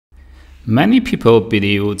Many people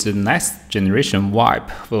believe the next generation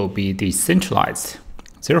web will be decentralized.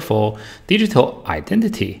 Therefore, digital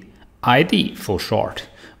identity, ID for short,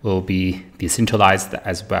 will be decentralized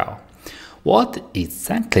as well. What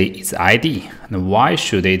exactly is ID and why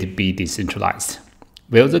should it be decentralized?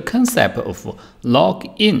 Will the concept of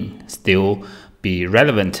login still be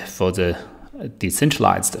relevant for the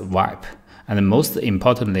decentralized web? And most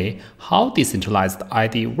importantly, how decentralized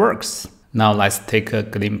ID works? Now let's take a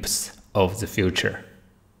glimpse of the future.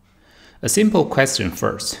 A simple question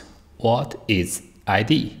first. What is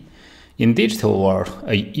ID? In digital world,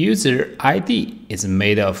 a user ID is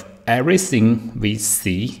made of everything we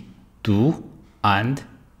see, do, and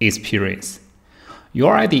experience.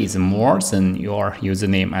 Your ID is more than your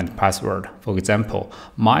username and password. For example,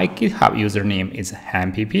 my GitHub username is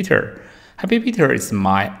Happy Peter. Happy Peter is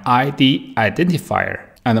my ID identifier,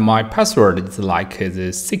 and my password is like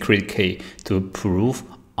the secret key to prove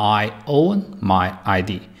I own my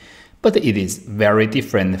ID. But it is very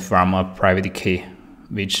different from a private key,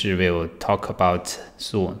 which we'll talk about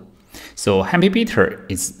soon. So Happy Peter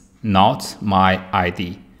is not my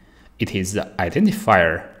ID. It is the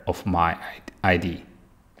identifier of my ID.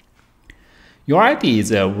 Your ID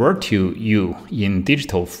is a virtual you in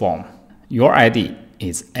digital form. Your ID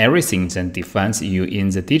is everything that defines you in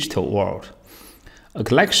the digital world. A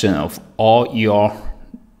collection of all your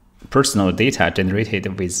personal data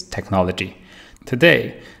generated with technology.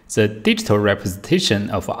 Today, the digital representation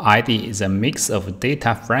of ID is a mix of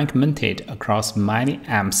data fragmented across many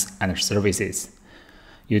apps and services.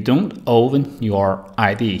 You don't own your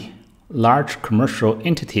ID. Large commercial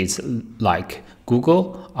entities like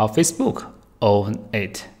Google or Facebook own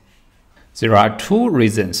it. There are two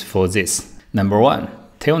reasons for this. Number one,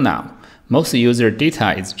 till now, most user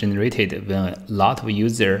data is generated when a lot of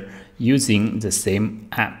users using the same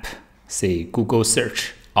app, say Google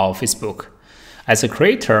Search or Facebook. As a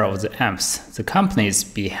creator of the apps, the companies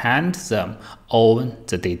behind them own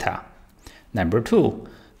the data. Number two,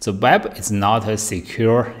 the web is not a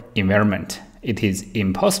secure environment. It is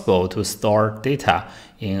impossible to store data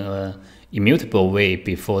in an immutable way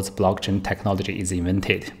before the blockchain technology is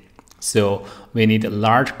invented. So we need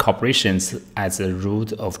large corporations as a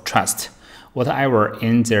root of trust. Whatever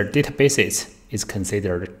in their databases is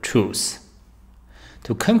considered truth.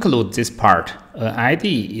 To conclude this part, an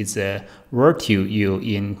ID is a virtual you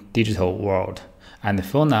in digital world, and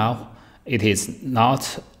for now, it is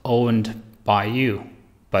not owned by you,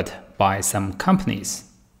 but by some companies.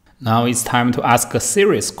 Now it's time to ask a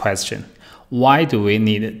serious question. Why do we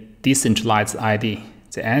need decentralized ID?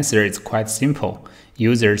 The answer is quite simple.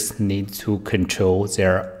 Users need to control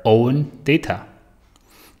their own data.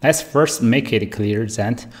 Let's first make it clear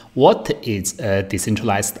that what is a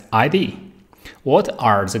decentralized ID? What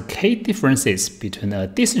are the key differences between a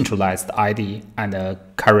decentralized ID and a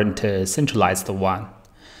current centralized one?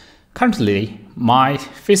 Currently, my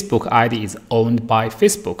Facebook ID is owned by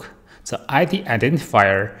Facebook. The ID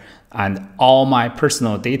identifier and all my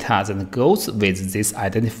personal data that goes with this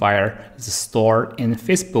identifier is stored in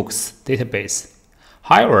Facebook's database.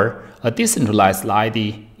 However, a decentralized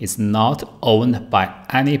ID is not owned by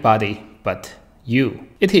anybody but you.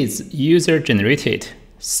 It is user-generated,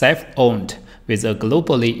 self-owned, with a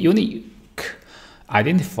globally unique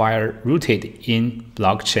identifier rooted in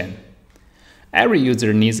blockchain. Every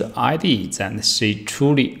user needs an ID that she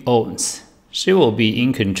truly owns. She will be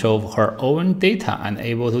in control of her own data and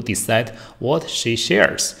able to decide what she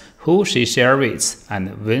shares, who she shares with,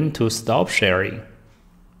 and when to stop sharing.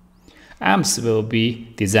 Apps will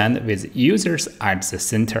be designed with users at the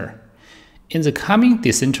center. In the coming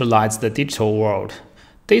decentralized digital world,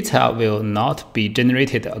 data will not be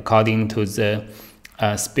generated according to the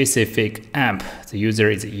specific app the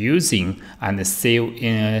user is using and saved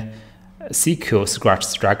in a secure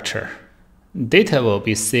structure. Data will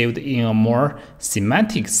be saved in a more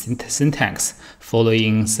semantic syntax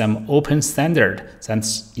following some open standard that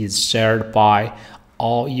is shared by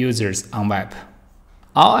all users on web.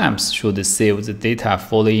 All apps should save the data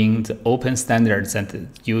following the open standards that the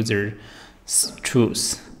user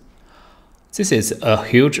choose. This is a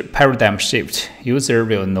huge paradigm shift. Users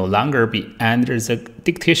will no longer be under the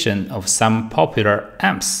dictation of some popular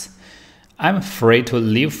apps. I'm free to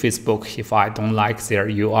leave Facebook if I don't like their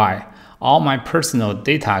UI. All my personal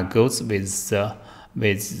data goes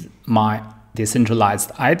with my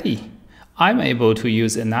decentralized ID. I'm able to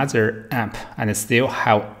use another app and still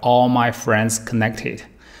have all my friends connected,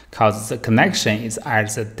 because the connection is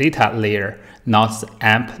at the data layer, not the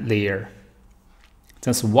app layer.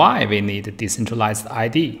 That's why we need a decentralized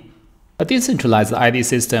ID. A decentralized ID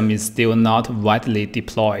system is still not widely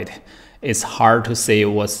deployed. It's hard to say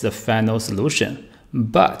what's the final solution,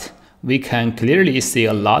 but we can clearly see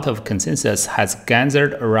a lot of consensus has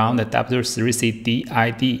gathered around the W3C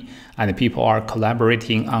DID, and people are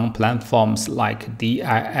collaborating on platforms like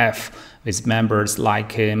DIF with members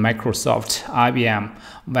like Microsoft, IBM,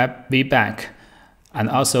 WebBank, and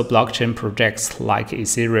also blockchain projects like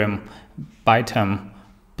Ethereum, Byton,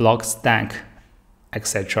 Blockstack,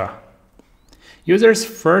 etc. Users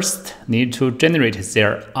first need to generate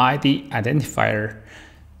their ID identifier,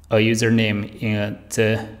 a username in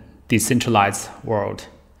the decentralized world.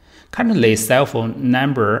 Currently, cell phone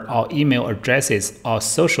number or email addresses or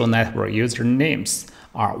social network usernames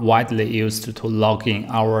are widely used to log in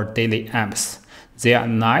our daily apps. They are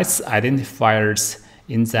nice identifiers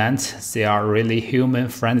in that they are really human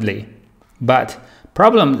friendly. But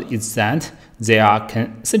problem is that they are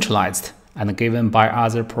centralized and given by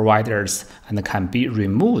other providers and can be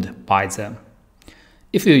removed by them.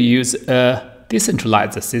 If you use a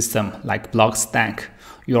decentralized system like Blockstack,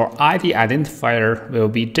 your ID identifier will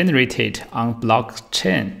be generated on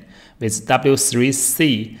blockchain with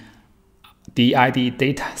W3C DID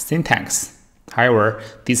data syntax. However,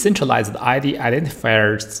 decentralized ID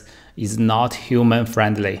identifiers is not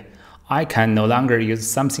human-friendly. I can no longer use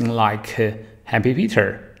something like Happy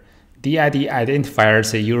Peter. DID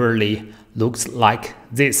identifiers usually looks like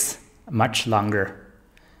this, much longer.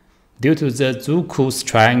 Due to the Zuku's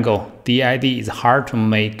triangle, DID is hard to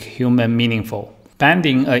make human meaningful.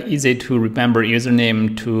 Finding an easy-to-remember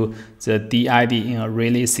username to the DID in a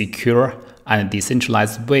really secure and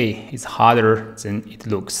decentralized way is harder than it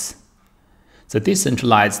looks. The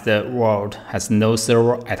decentralized world has no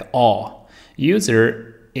server at all.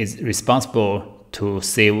 User is responsible to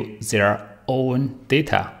save their own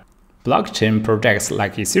data. Blockchain projects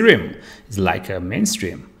like Ethereum is like a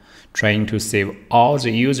mainstream, trying to save all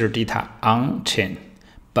the user data on-chain.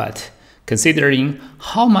 But considering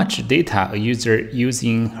how much data a user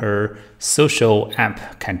using her social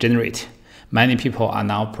app can generate, many people are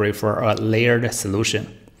now prefer a layered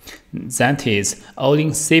solution. That is,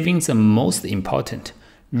 only saving the most important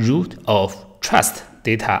root of trust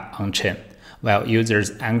data on-chain, while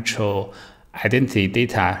users' actual identity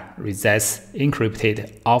data resides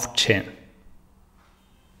encrypted off-chain.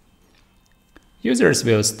 Users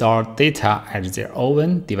will store data at their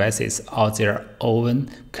own devices or their own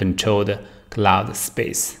controlled cloud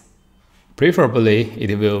space. Preferably,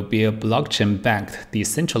 it will be a blockchain-backed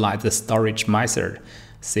decentralized storage method,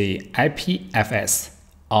 say IPFS,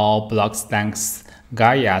 or Blockstack's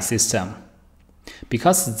Gaia system.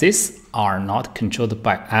 Because these are not controlled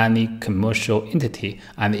by any commercial entity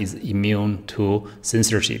and is immune to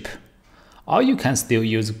censorship. Or you can still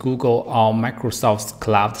use Google or Microsoft's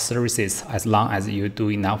cloud services as long as you do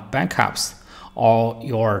enough backups or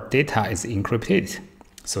your data is encrypted,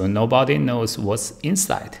 so nobody knows what's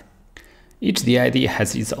inside. Each DID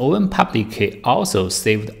has its own public key also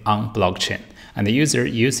saved on blockchain, and the user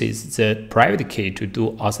uses the private key to do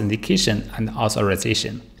authentication and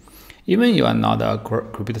authorization. Even you are not a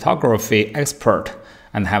cryptography expert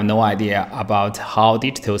and have no idea about how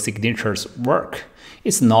digital signatures work,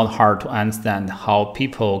 it's not hard to understand how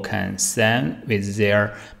people can sign with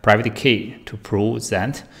their private key to prove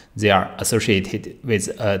that they are associated with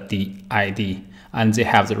a DID and they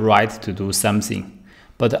have the right to do something.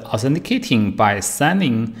 But authenticating by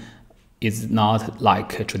signing is not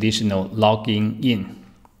like traditional logging in.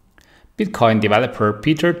 Bitcoin developer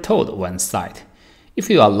Peter told one site, if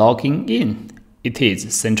you are logging in, it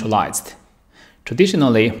is centralized.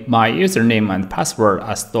 Traditionally, my username and password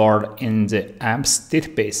are stored in the app's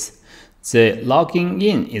database. The logging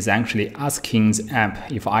in is actually asking the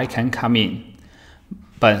app if I can come in.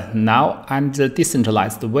 But now in the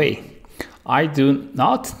decentralized way, I do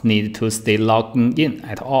not need to stay logging in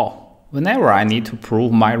at all. Whenever I need to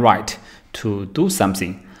prove my right to do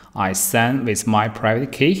something, I sign with my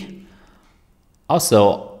private key.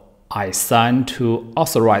 Also, I sign to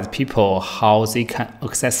authorize people how they can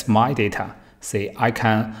access my data. Say, I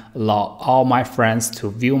can allow all my friends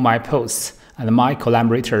to view my posts and my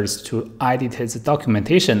collaborators to edit the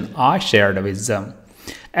documentation I shared with them.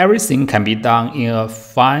 Everything can be done in a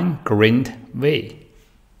fine-grained way.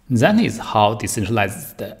 That is how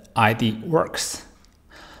decentralized ID works.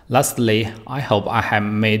 Lastly, I hope I have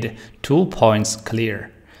made 2 points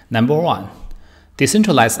clear. Number 1,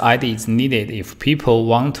 decentralized ID is needed if people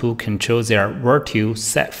want to control their virtual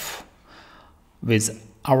self. With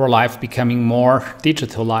our life becoming more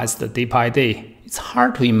digitalized day by day, it's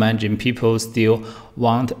hard to imagine people still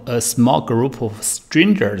want a small group of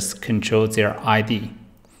strangers control their ID.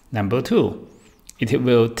 Number 2, it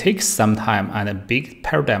will take some time and a big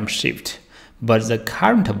paradigm shift, but the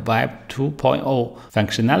current Web 2.0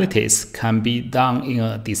 functionalities can be done in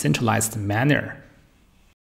a decentralized manner.